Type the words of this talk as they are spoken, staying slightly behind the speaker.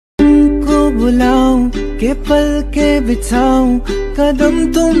बुलाऊं के पल के बिछाऊं कदम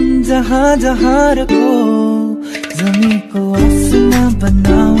तुम जहां जहां रखो जमीन को आसमां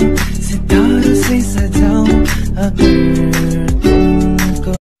बनाऊं सितारों से सजाऊं अगर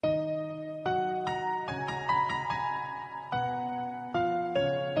तुमको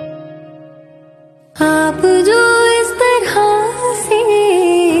आप जो इस तरह से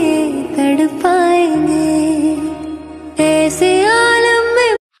तड़पाएंगे ऐसे आलम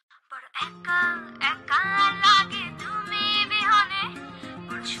में पर एका एका लागे तुम्हें भी होने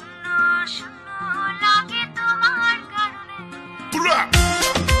और शून्य शून्य लागे तुम्हार कारणे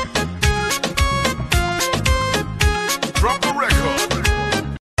Drop the record.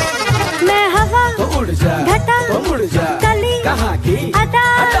 मैं हवा तो उड़ जा घटा तो उड़ जा कली कहाँ की अदा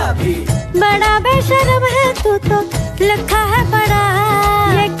भी बड़ा बेशर्म है तू तो लखा है बड़ा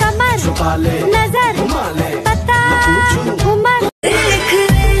ये कमर छुपा ले नजर घुमा ले पता उमर देख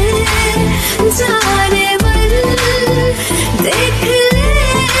ले जाने मन देख ले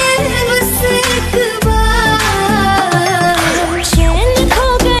बस एक बार चैन खो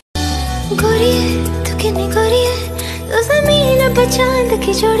गए गोरी है तू कितनी गोरी है तू जमीन पे चांद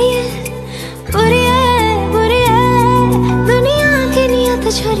की जोड़ी है बुरी है दुनिया की नियत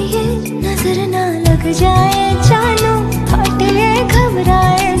छोड़ी है नजर ना लग जाए जानो फटे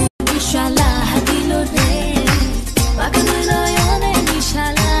घबराए इंशाल्लाह दिलो रे पागल याने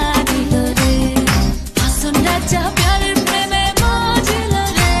इंशाल्लाह दिलो रे हसन राजा प्यार प्रेम मौज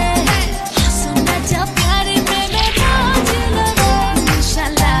रे हसन राजा प्यार प्रेम मौज रे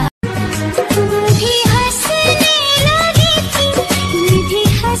इंशाल्लाह भी हंसने लगी थी भी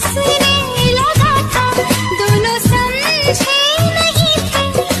हंसने लगा था दोनों समझे नहीं थे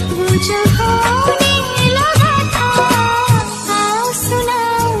वो जो होने लगा था आओ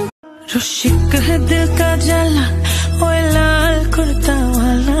सुनाओ रुशिक है दिल का जला ओए लाल कुर्ता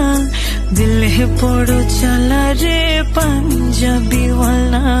वाला दिल है बड़ो चला रे पंजाबी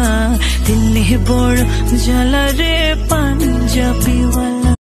वाला दिल है बड़ो चला रे पंजाबी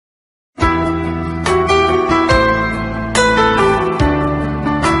वाला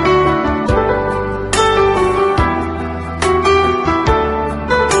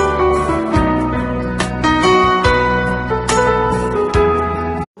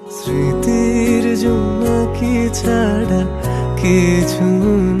স্মৃতির জোনাকি ছাড়া কিছু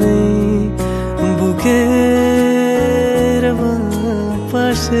নেই বুকের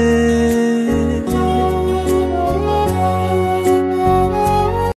পাশে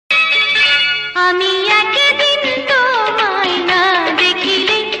আমি একদিন তোমায় না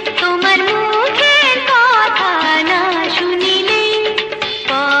দেখিলে তোমার মুখের কথা না শুনিলে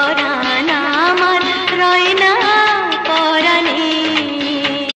পরাণ আমার রয় না পরাণে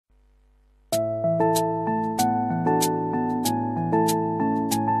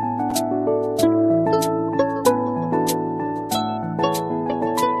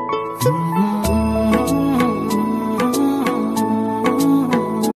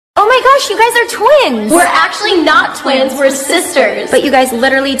Oh my gosh, you guys are twins! We're actually not twins, we're sisters. But you guys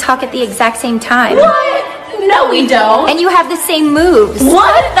literally talk at the exact same time. What? No, we don't. And you have the same moves.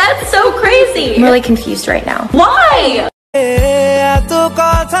 What? That's so crazy. I'm really confused right now. Why? এত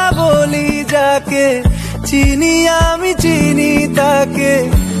কথা বলি যাকে চিনি আমি চিনি তাকে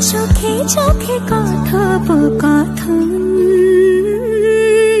চোখে চোখে কথোপকথন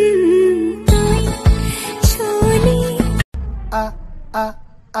শুনি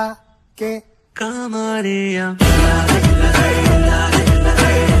কে কামারিয়া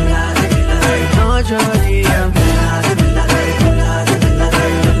নজরিয়া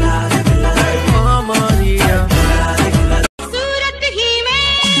কামারিয়া सूरत ही में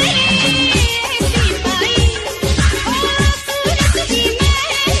सिपाही सूरत ही में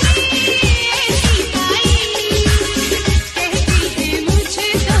सिपाही कहती है मुझे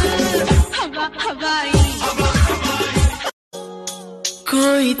तो हवा हवाई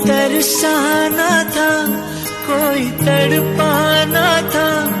कोई तरसाना था कोई तड़पाना था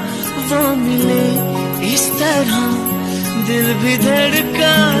वो मिले इस तरह दिल भी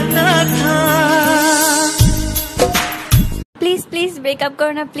धड़काना था প্লিজ প্লিজ ব্রেকআপ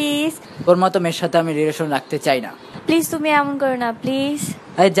করো না প্লিজ তোর মতো মেয়ের সাথে আমি রিলেশন রাখতে চাই না প্লিজ তুমি এমন করো না প্লিজ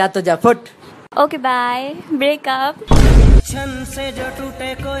এই যা তো যা ফুট ओके बाय ब्रेकअप क्षण से जो टूटे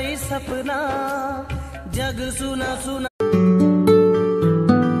कोई सपना जग सुना सुना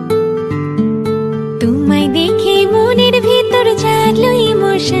তোমায় দেখে মনের ভিতর জাগলো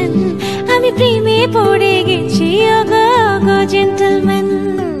ইমোশন আমি প্রেমে পড়ে গেছি ওগো ওগো gentleman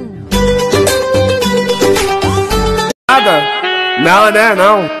Nada. Não, né?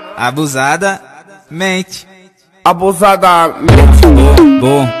 Não. Abusada mente. Abusadamente.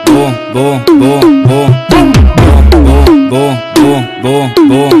 Bom, bom.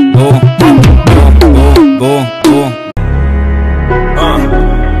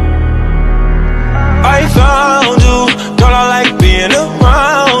 I found you, girl, I like being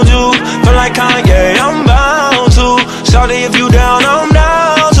around you. Feel like Kanye, I'm bound to. Shawty, if you down, I'm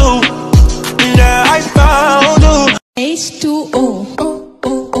down too. Yeah, I found you. H2O.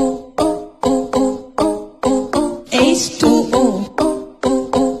 H2O.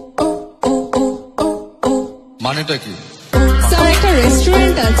 মানেটা কি? Sir একটা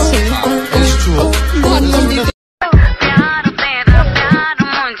restaurant আছে H2O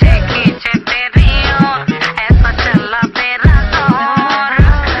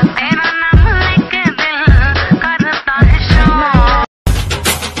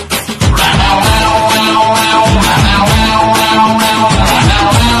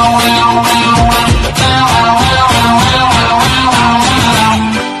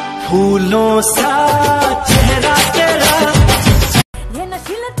फूलों सा